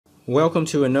Welcome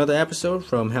to another episode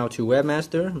from How to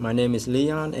Webmaster. My name is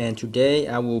Leon, and today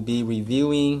I will be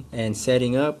reviewing and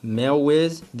setting up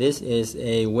MailWizz. This is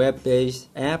a web-based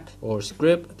app or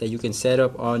script that you can set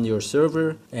up on your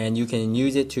server, and you can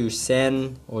use it to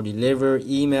send or deliver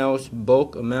emails,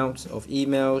 bulk amounts of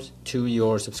emails to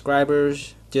your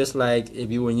subscribers, just like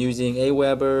if you were using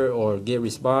Aweber or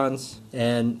GetResponse.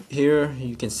 And here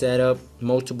you can set up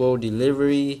multiple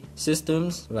delivery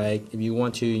systems, like if you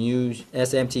want to use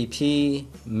SMTP,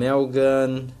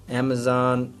 Mailgun,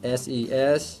 Amazon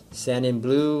SES,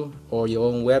 Sendinblue, or your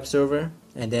own web server.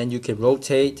 And then you can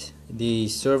rotate the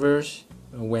servers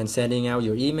when sending out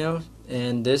your emails.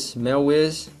 And this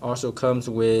MailWizz also comes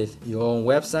with your own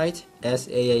website,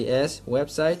 SaaS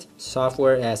website,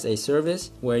 software as a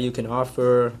service, where you can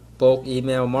offer bulk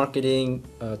email marketing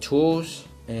tools,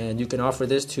 and you can offer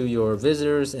this to your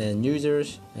visitors and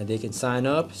users, and they can sign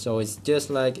up. So it's just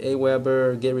like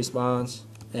Aweber, GetResponse.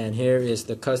 And here is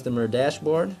the customer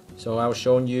dashboard. So I was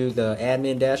showing you the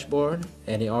admin dashboard,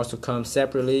 and it also comes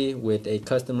separately with a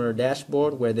customer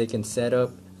dashboard where they can set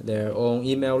up their own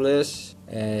email lists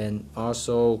and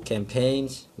also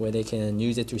campaigns where they can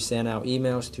use it to send out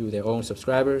emails to their own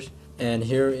subscribers. And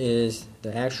here is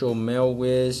the actual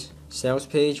MailWizz sales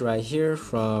page right here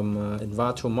from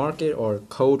Envato Market or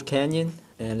Code Canyon.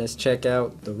 And let's check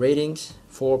out the ratings.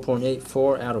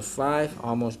 4.84 out of 5,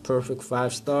 almost perfect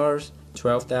 5 stars,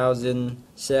 12,000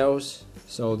 sales.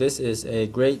 So this is a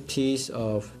great piece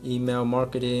of email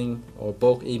marketing or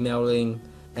bulk emailing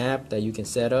app that you can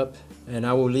set up. And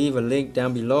I will leave a link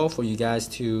down below for you guys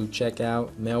to check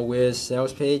out MailWizz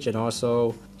sales page, and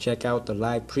also check out the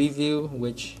live preview,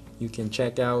 which you can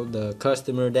check out the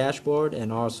customer dashboard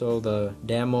and also the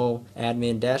demo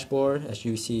admin dashboard. As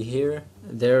you see here,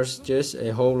 there's just a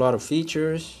whole lot of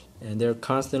features, and they're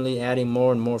constantly adding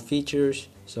more and more features.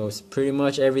 So it's pretty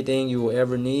much everything you will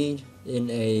ever need in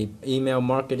a email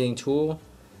marketing tool.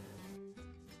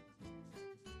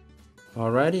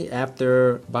 Alrighty,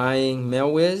 after buying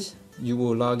MailWizz, you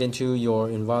will log into your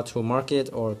Envato Market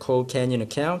or Code Canyon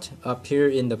account. Up here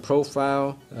in the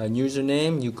profile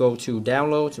username, you go to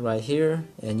downloads right here,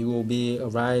 and you will be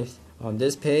arrived on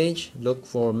this page. Look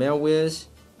for MailWizz.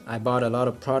 I bought a lot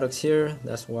of products here,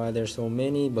 that's why there's so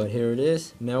many, but here it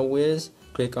is, MailWizz.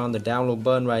 Click on the download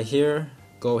button right here.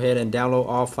 Go ahead and download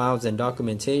all files and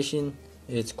documentation.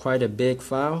 It's quite a big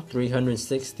file,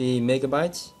 360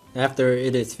 megabytes. After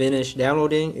it is finished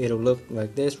downloading, it'll look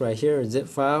like this right here, a zip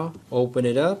file. Open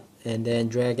it up and then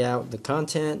drag out the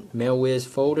content, MailWizz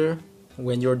folder.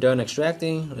 When you're done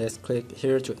extracting, let's click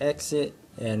here to exit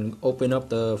and open up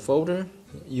the folder.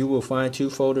 You will find 2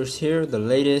 folders here, the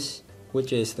latest,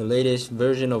 which is the latest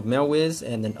version of MailWizz,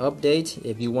 and an update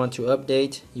if you want to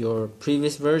update your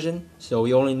previous version. So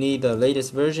we only need the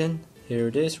latest version. Here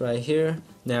it is right here.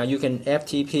 Now you can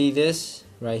FTP this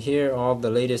right here, all the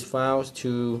latest files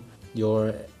to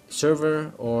your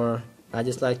server, or I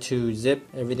just like to zip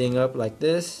everything up like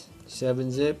this,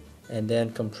 7-zip, and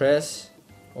then compress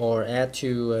or add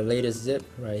to a latest zip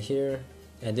right here,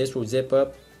 and this will zip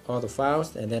up all the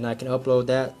files, and then I can upload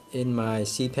that in my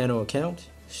cPanel account.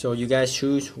 So you guys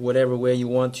choose whatever way you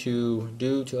want to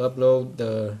do to upload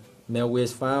the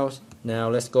MailWizz files. Now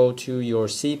let's go to your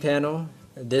cPanel.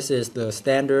 This is the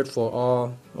standard for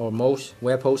all or most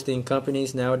web hosting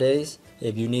companies nowadays.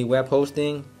 If you need web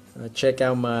hosting, check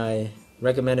out my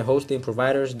recommended hosting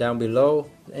providers down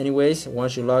below. Anyways,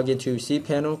 once you log into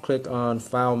cPanel, click on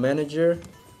File Manager.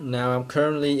 Now I'm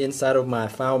currently inside of my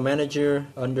File Manager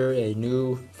under a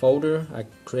new folder I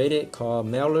created called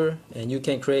Mailer, and you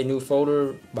can create a new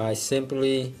folder by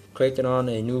simply clicking on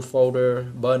a new folder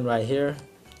button right here,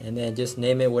 and then just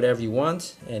name it whatever you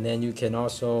want. And then you can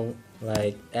also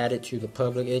like add it to the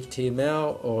public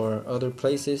HTML or other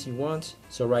places you want.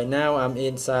 So right now I'm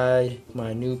inside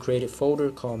my new created folder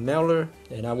called Mailer,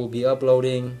 and I will be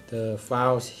uploading the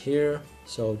files here.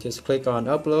 So just click on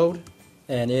upload,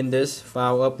 and in this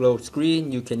file upload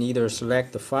screen you can either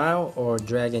select the file or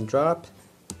drag and drop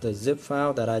the zip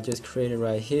file that I just created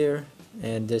right here,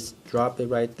 and just drop it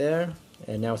right there,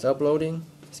 and now it's uploading.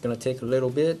 It's gonna take a little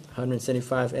bit,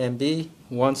 175 MB.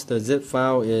 Once the zip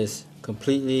file is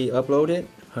completely uploaded,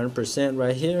 100%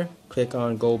 right here, click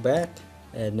on go back,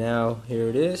 and now here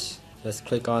it is. Let's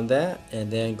click on that and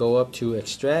then go up to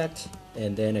extract,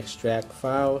 and then extract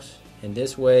files, and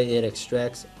this way it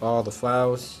extracts all the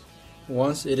files.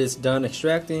 Once it is done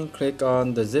extracting, click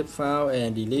on the zip file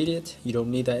and delete it. You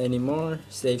don't need that anymore.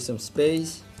 Save some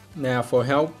space. Now for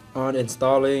help on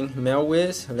installing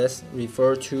MailWizz, let's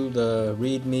refer to the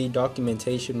README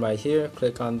documentation right here.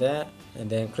 Click on that and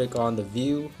then click on the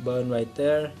view button right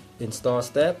there. Install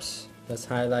steps. Let's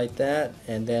highlight that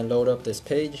and then load up this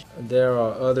page. There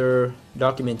are other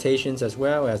documentations as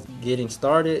well as getting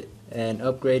started and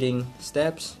upgrading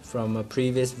steps from a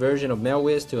previous version of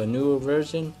MailWizz to a newer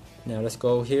version. Now let's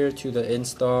go here to the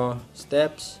install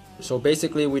steps. So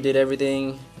basically we did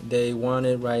everything they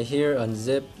wanted right here.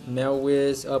 Unzip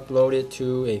MailWizz, upload it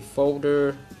to a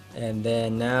folder, and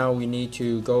then now we need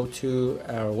to go to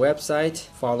our website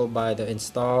followed by the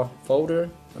install folder.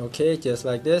 Okay, just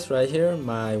like this right here,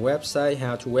 my website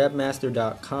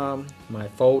howtowebmaster.com. My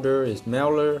folder is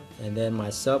mailer, and then my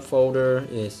subfolder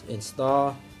is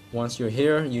install. Once you're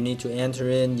here, you need to enter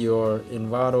in your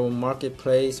Envato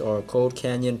Marketplace or Code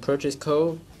Canyon purchase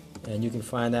code, and you can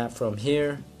find that from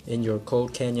here in your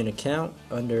Code Canyon account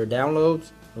under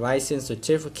downloads, license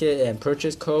certificate and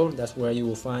purchase code. That's where you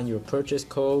will find your purchase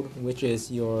code, which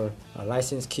is your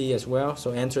license key as well.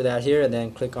 So enter that here and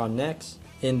then click on next.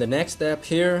 In the next step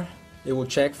here, it will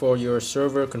check for your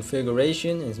server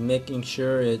configuration. It's making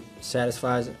sure it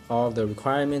satisfies all the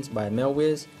requirements by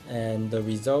MailWizz, and the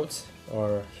results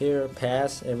are here,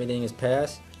 pass, everything is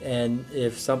passed. And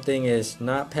if something is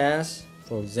not passed,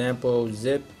 for example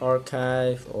zip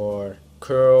archive or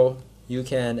curl, you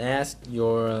can ask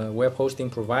your web hosting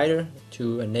provider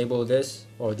to enable this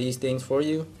or these things for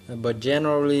you. But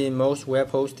generally most web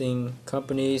hosting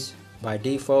companies by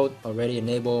default already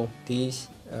enable these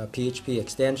PHP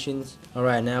extensions.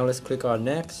 Alright, now let's click on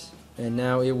next, and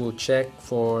now it will check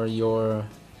for your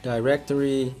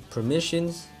directory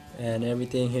permissions, and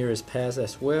everything here is passed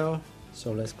as well.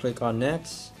 So let's click on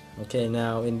next. Okay,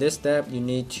 now in this step you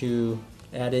need to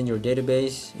add in your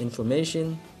database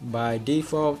information. By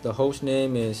default the host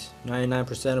name is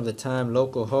 99% of the time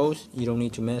localhost. You don't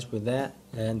need to mess with that,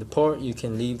 and the port you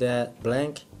can leave that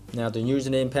blank. Now the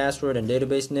username, password, and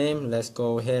database name, let's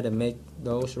go ahead and make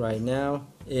those right now.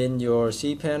 In your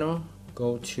cPanel,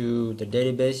 go to the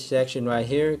database section right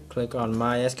here, click on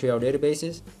MySQL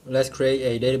databases. Let's create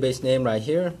a database name right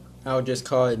here. I'll just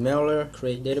call it mailer,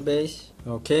 create database.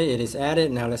 Okay, it is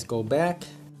added. Now let's go back.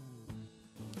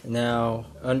 Now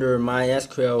under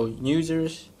MySQL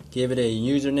users, give it a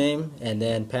username and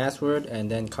then password, and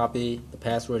then copy the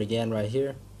password again right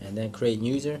here, and then create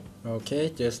user.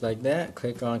 Okay, just like that.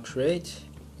 Click on create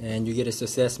and you get a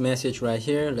success message right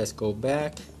here. Let's go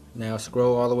back. Now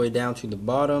scroll all the way down to the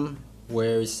bottom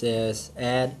where it says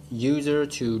add user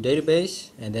to database,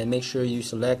 and then make sure you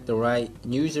select the right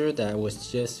user that was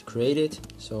just created.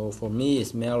 So for me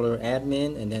it's mailer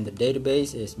admin, and then the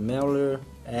database is mailer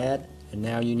add. And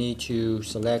now you need to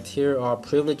select here all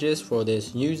privileges for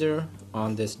this user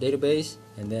on this database,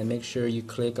 and then make sure you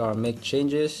click on make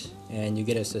changes and you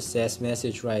get a success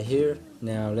message right here.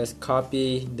 Now let's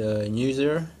copy the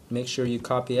user. Make sure you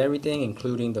copy everything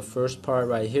including the first part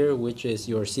right here, which is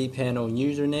your cPanel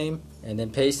username, and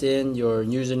then paste in your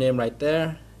username right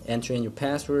there, enter in your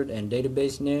password and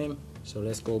database name. So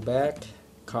let's go back,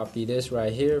 copy this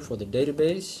right here for the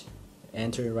database,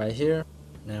 enter it right here.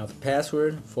 Now the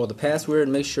password, for the password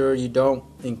make sure you don't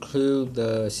include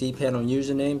the cPanel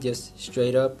username, just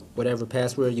straight up whatever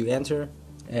password you enter,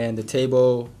 and the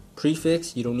table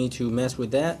prefix you don't need to mess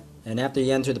with that. And after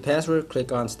you enter the password,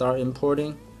 click on start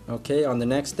importing. Okay, on the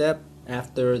next step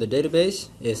after the database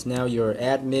is now your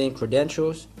admin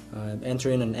credentials.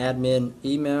 Enter in an admin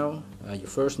email, your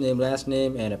first name, last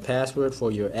name, and a password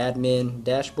for your admin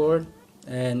dashboard,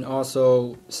 and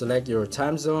also select your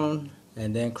time zone.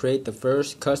 And then create the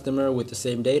first customer with the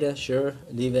same data. Sure,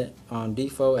 leave it on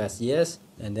default as yes,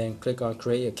 and then click on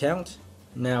create account.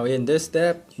 Now in this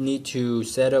step you need to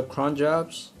set up cron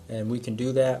jobs, and we can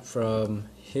do that from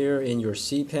here in your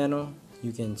cPanel.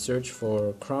 You can search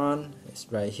for cron, it's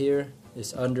right here,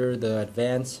 it's under the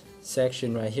advanced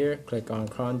section right here. Click on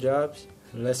cron jobs.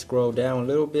 Let's scroll down a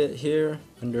little bit here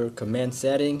under command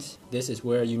settings. This is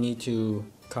where you need to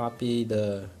copy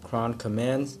the cron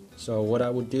commands. So what I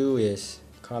would do is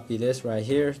copy this right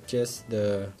here, just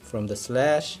from the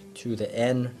slash to the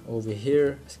N over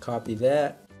here. Let's copy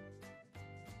that.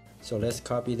 So let's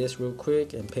copy this real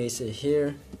quick and paste it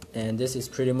here. And this is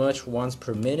pretty much once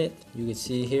per minute. You can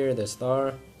see here the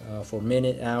star for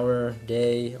minute, hour,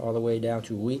 day, all the way down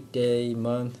to week, day,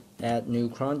 month. Add new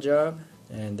cron job,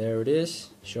 and there it is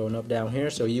showing up down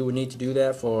here. So you would need to do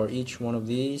that for each one of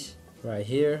these right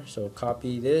here. So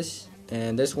copy this,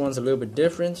 and this one's a little bit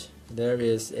different. There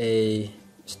is a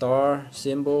star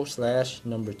symbol slash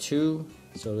number 2.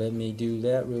 So let me do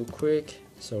that real quick.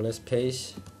 So let's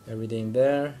paste everything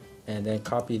there and then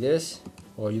copy this,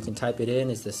 or you can type it in,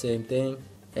 it's the same thing.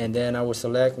 And then I will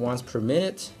select once per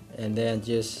minute and then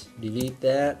just delete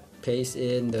that, paste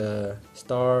in the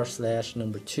star slash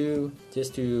number 2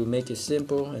 just to make it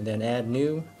simple, and then add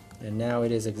new. and now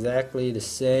it is exactly the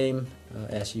same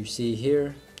as you see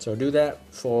here. So do that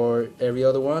for every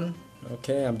other one.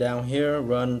 Okay, I'm down here,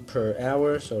 run per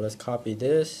hour, so let's copy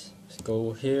this. Let's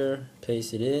go here,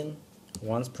 paste it in,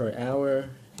 once per hour,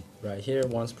 right here,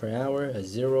 once per hour, a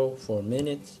 0 for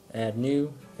minutes, add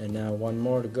new, and now one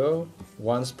more to go,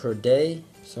 once per day.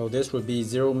 So this would be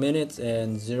 0 minutes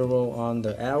and 0 on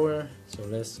the hour. So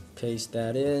let's paste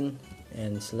that in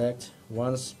and select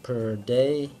once per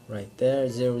day, right there,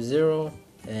 0, 0,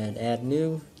 and add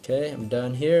new. Okay, I'm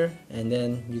done here, and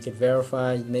then you can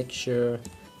verify, make sure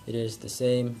it is the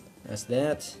same as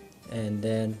that, and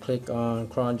then click on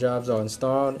cron jobs are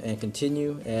installed and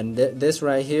continue. And this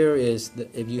right here is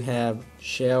if you have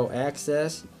shell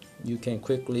access, you can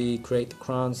quickly create the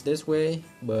crons this way,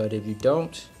 but if you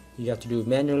don't, you have to do it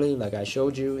manually like I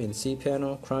showed you in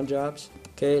cPanel cron jobs.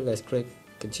 Okay, let's click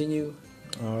continue.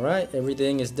 Alright,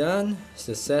 everything is done,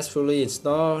 successfully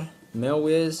installed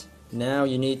MailWizz. Now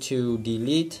you need to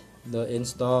delete the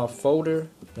install folder.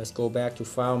 Let's go back to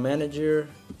file manager.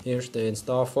 Here's the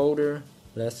install folder.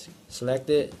 Let's select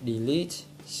it, delete,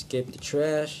 skip the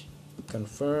trash,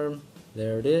 confirm.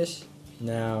 There it is.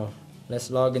 Now let's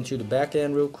log into the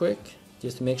backend real quick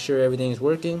just to make sure everything is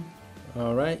working.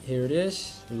 Alright, here it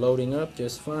is, loading up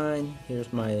just fine.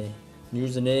 Here's my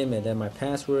username and then my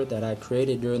password that I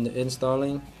created during the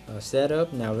installing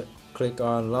setup. Now click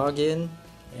on login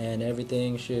and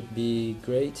everything should be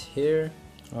great here.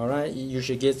 Alright, you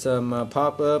should get some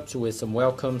pop-ups with some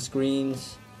welcome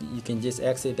screens. You can just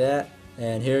exit that,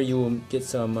 and here you will get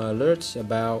some alerts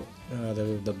about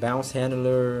the bounce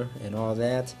handler and all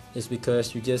that. It's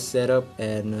because you just set up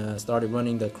and started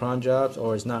running the cron jobs,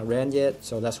 or it's not ran yet,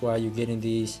 so that's why you're getting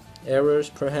these errors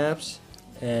perhaps.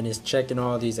 And it's checking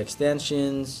all these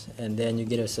extensions, and then you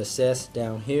get a success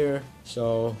down here.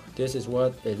 So this is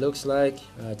what it looks like,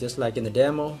 just like in the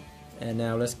demo. And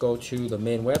now let's go to the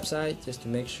main website just to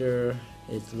make sure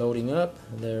it's loading up.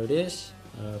 There it is,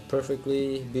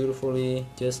 perfectly, beautifully,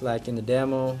 just like in the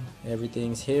demo.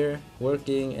 Everything's here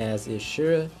working as it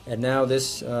should. And now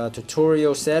this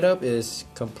tutorial setup is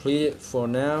completed for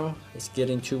now. It's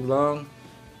getting too long.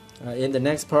 In the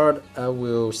next part, I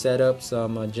will set up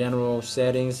some general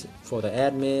settings for the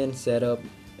admin, set up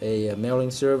a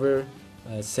mailing server,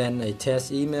 send a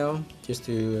test email just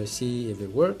to see if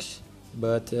it works.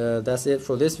 But that's it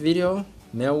for this video.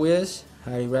 MailWizz,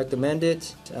 highly recommend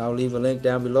it. I'll leave a link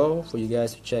down below for you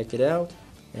guys to check it out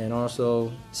and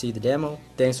also see the demo.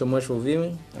 Thanks so much for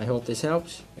viewing. I hope this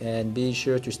helps, and be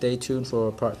sure to stay tuned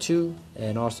for part 2,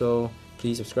 and also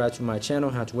please subscribe to my channel,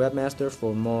 How to Webmaster,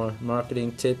 for more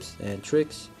marketing tips and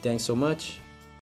tricks. Thanks so much.